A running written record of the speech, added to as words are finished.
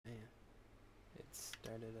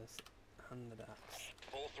started us on the docks.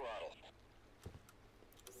 Full throttle.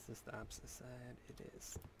 Is this the opposite side? It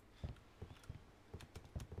is.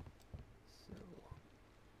 So...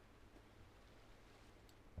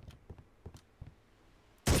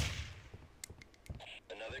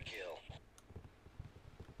 Another kill.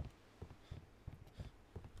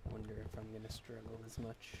 Wonder if I'm gonna struggle as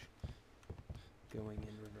much going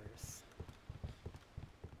in reverse.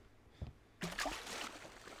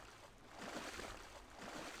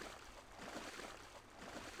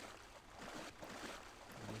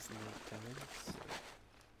 These late times.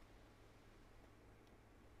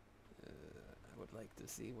 I would like to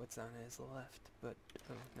see what's on his left, but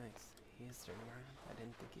oh, nice. He is turning around. I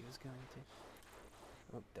didn't think he was going to.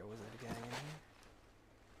 Oh, there was a guy in here.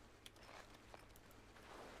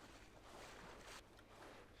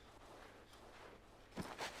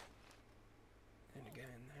 And a guy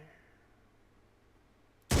in there.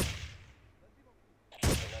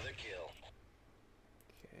 Another kill.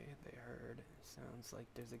 Okay, they heard. Sounds like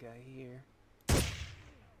there's a guy here.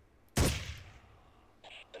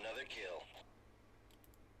 Another kill.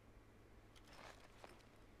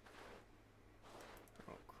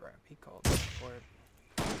 Oh crap, he called support.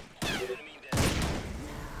 Enemy down.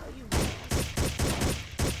 Now you lost.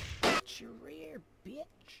 Get your rear,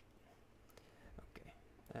 bitch. Okay,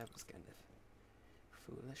 that was kind of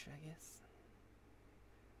foolish, I guess.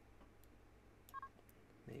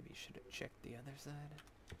 Maybe should have checked the other side.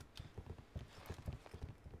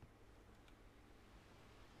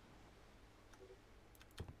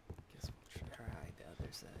 Guess we'll try the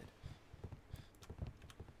other side.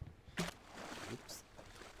 Oops.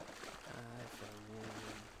 I fell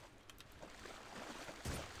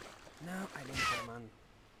in. No, I didn't put him on.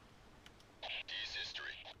 D's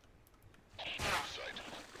history. Sight.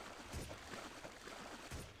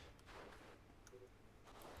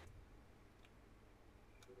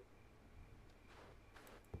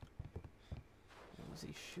 What was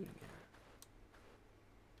he shooting at?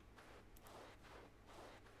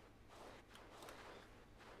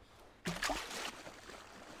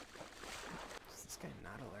 Is this guy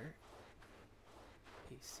not alert?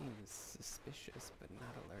 He seems suspicious, but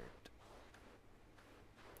not alert.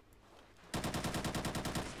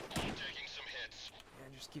 Taking some hits. Yeah,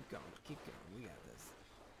 just keep going, we got this.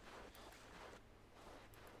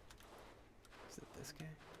 Is it this guy?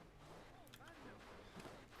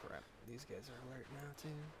 Oh, crap, these guys are alert now too.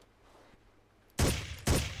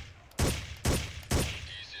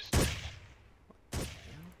 D's history. What the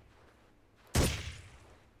hell?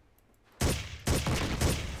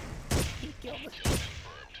 He killed him. Kill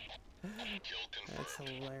confirmed. Kill confirmed. That's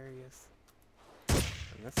hilarious.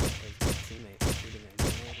 And that's not his teammate shooting a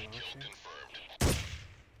grenade Kill launcher. confirmed.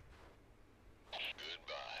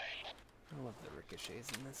 Goodbye. I love the ricochets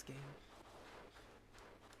in this game.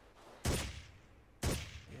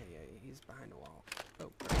 Yeah, he's behind a wall.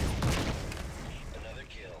 Oh, crap. Another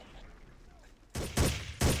kill.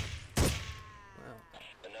 Well,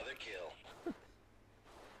 Another kill.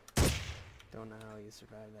 don't know how you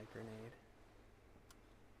survived that grenade.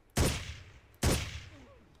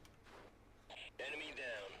 Enemy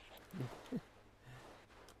down.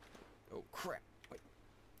 Oh, crap. Wait.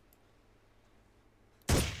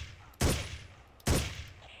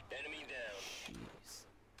 Enemy down. Jeez.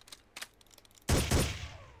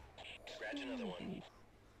 Scratch another one.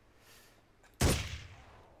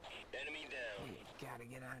 Enemy down. We gotta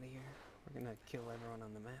get out of here. We're gonna kill everyone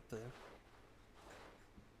on the map, though.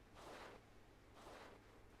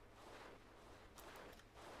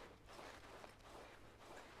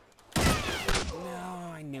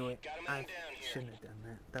 No, I knew it. Got a I man down here. shouldn't have done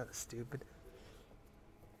that. That was stupid.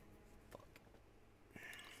 Fuck.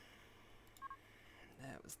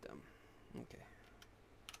 That was dumb. Okay.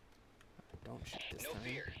 Don't shoot this No time.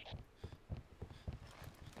 fear.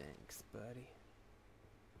 Thanks, buddy.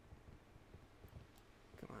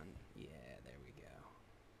 Come on. Yeah, there we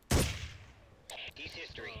go. D's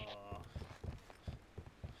history. Oh.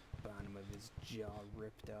 Bottom of his jaw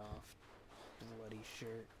ripped off. Bloody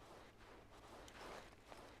shirt.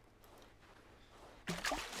 I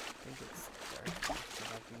think it's dark so I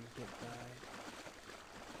can get by.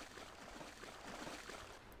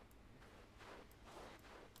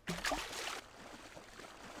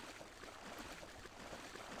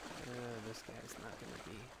 This guy's not gonna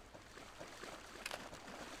be.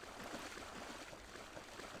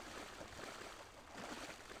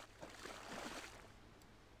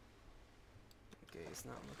 Okay, he's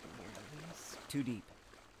not looking here at least. Too deep.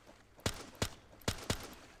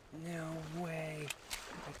 No way!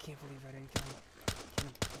 I can't believe I didn't kill him. Kill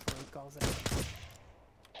him before he calls out.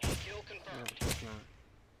 Kill No, confirmed. it's not.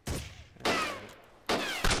 Alright.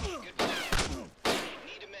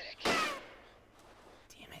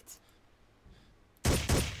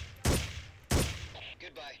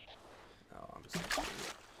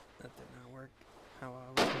 That did not work how I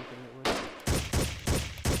was hoping it would.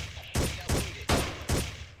 We got wounded.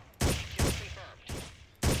 Kill confirmed.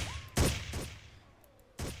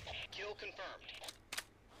 Kill confirmed.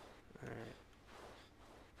 Alright.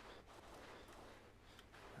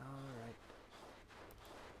 Alright.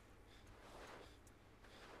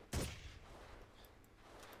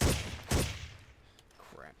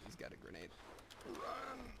 Crap, he's got a grenade.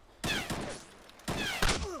 Run!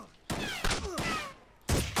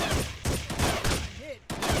 Hit!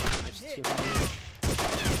 Hit!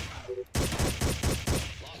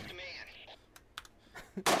 Lost a man.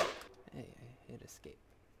 Hey, I hit escape.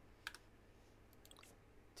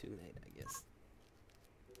 Too late, I guess.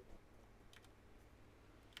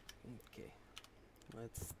 Okay.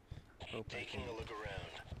 Let's hope I Taking can a look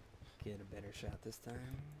around. get a better shot this time.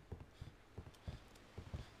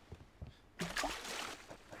 There's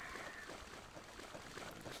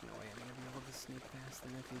no way I'm gonna be able to sneak past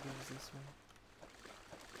him if he goes this way.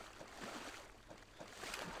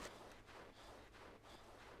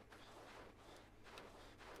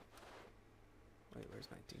 Wait, where's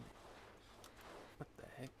my teammate? What the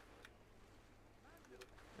heck?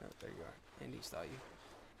 Oh, there you are. And he saw you.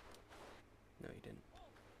 No, he didn't.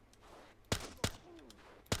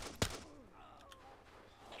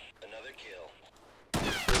 Another kill.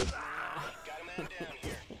 Got a man down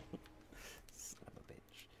here. Son of a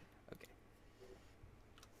bitch. Okay.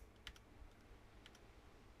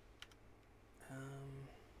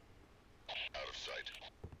 Out of sight.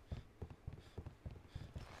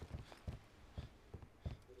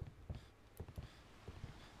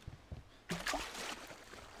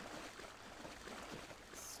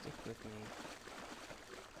 Stick with me.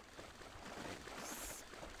 Thanks.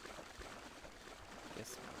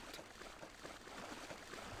 Guess not.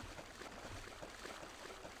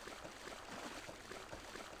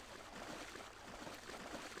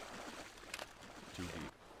 Too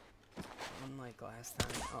deep. Unlike last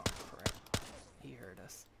time. Oh, crap. He heard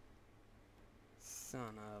us.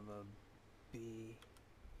 Son of a bee.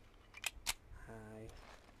 Hi.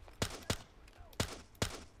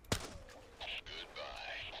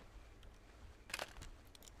 Goodbye.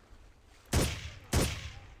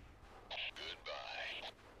 Goodbye.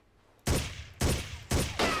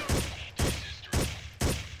 This history.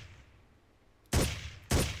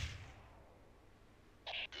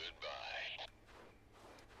 Goodbye.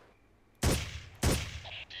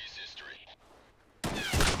 This history.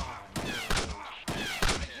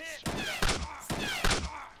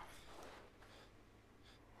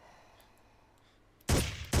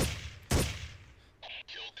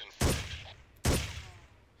 Kill confirmed.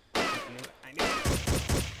 I knew it. I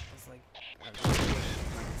was like, I was hoping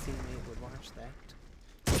my teammate would watch that.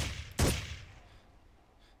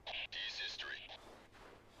 This history.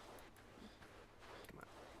 Come on.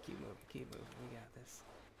 Keep moving. Keep moving. We got this.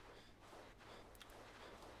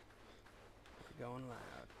 We're going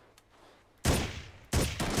loud.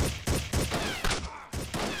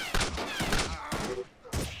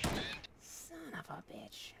 Son of a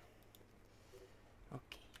bitch.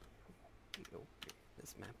 Okay. Okay.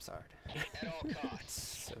 This map's hard. At all costs.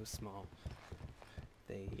 So small.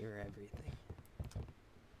 They hear everything.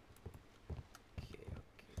 Okay,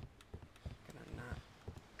 okay. Gonna not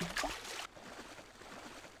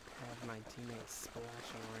have my teammates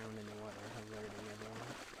splashing around in the water, alerting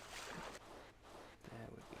everyone. That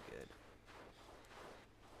would be good.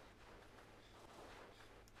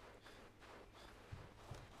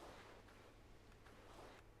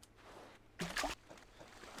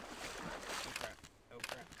 Oh crap. Oh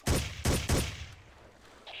crap.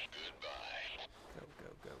 Goodbye. Go, go,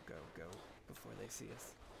 go, go, go. Before they see us.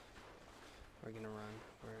 We're gonna run.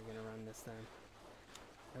 We're gonna run this time.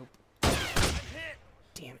 Nope.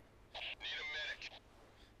 Damn it. Need a medic.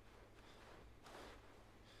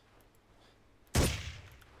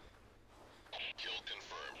 Kill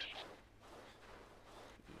confirmed.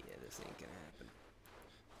 Yeah, this ain't gonna happen.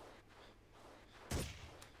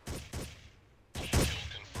 Kill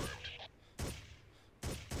confirmed.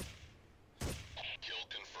 Kill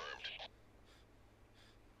confirmed.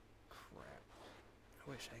 Crap. I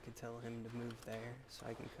wish I could tell him to move there so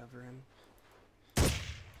I can cover him.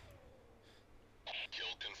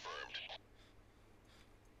 Kill confirmed.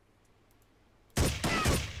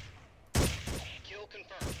 Kill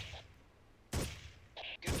confirmed.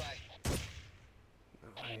 Goodbye.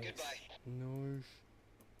 Nice. Goodbye. Nice.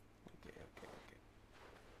 Okay, okay, okay.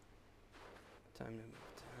 Time to move.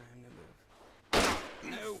 Time to move.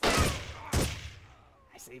 No!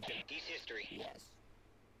 I saved him. This history. Yes.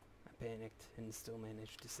 I panicked and still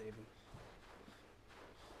managed to save him.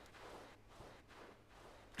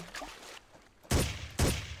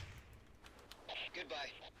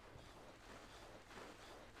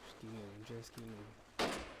 keep moving, just keep moving.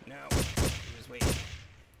 No! He was waiting.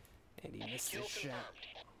 And he missed Kill his shot.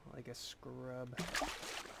 confirmed. Like a scrub.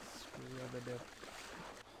 Scrub-a-dub.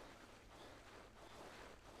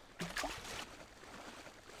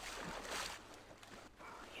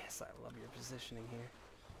 Oh, yes, I love your positioning here.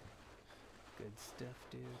 Good stuff,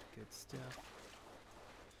 dude. Good stuff.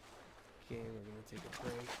 Okay, we're gonna take a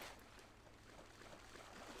break.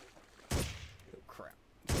 Oh, crap.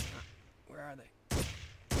 Where are they?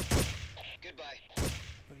 Goodbye.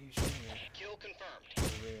 What are you shooting at? Kill confirmed. The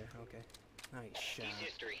rear, okay. Nice shot. Piece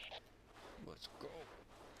history. Let's go.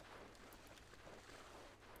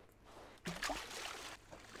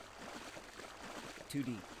 Too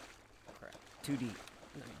deep. Crap. Too deep.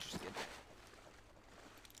 Let me just get there.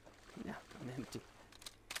 No, I'm empty.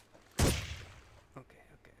 Okay,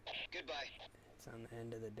 okay. Goodbye. It's on the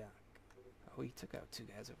end of the dock. Oh, he took out two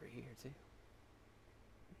guys over here, too.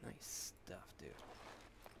 Nice stuff, dude.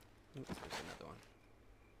 Oops, there's another one.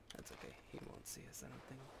 That's okay. He won't see us, I don't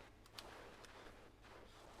think.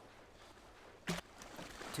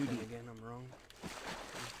 Too deep. Again, I'm wrong.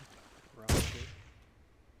 Probably.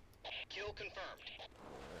 Kill confirmed.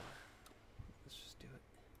 Let's just do it.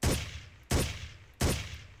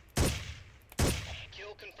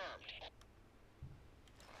 Kill confirmed.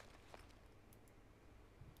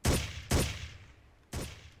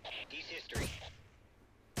 Piece history.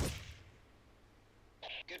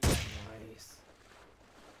 Goodbye. Nice.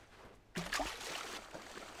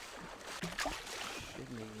 Should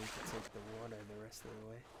mean we could take the water the rest of the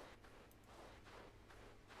way.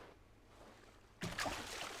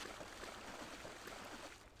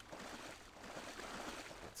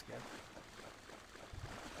 Let's go.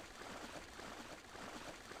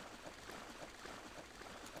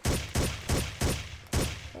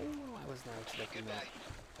 Oh, I was not expecting that. Goodbye.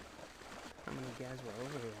 How many guys were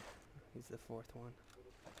over here? He's the fourth one.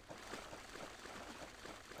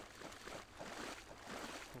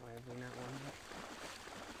 Why have we not won yet?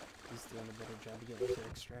 He's doing a better job of getting to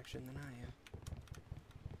extraction than I am.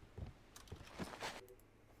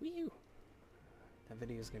 Whew! That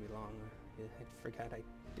video is gonna be long. I forgot I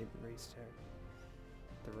didn't restart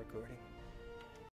the recording.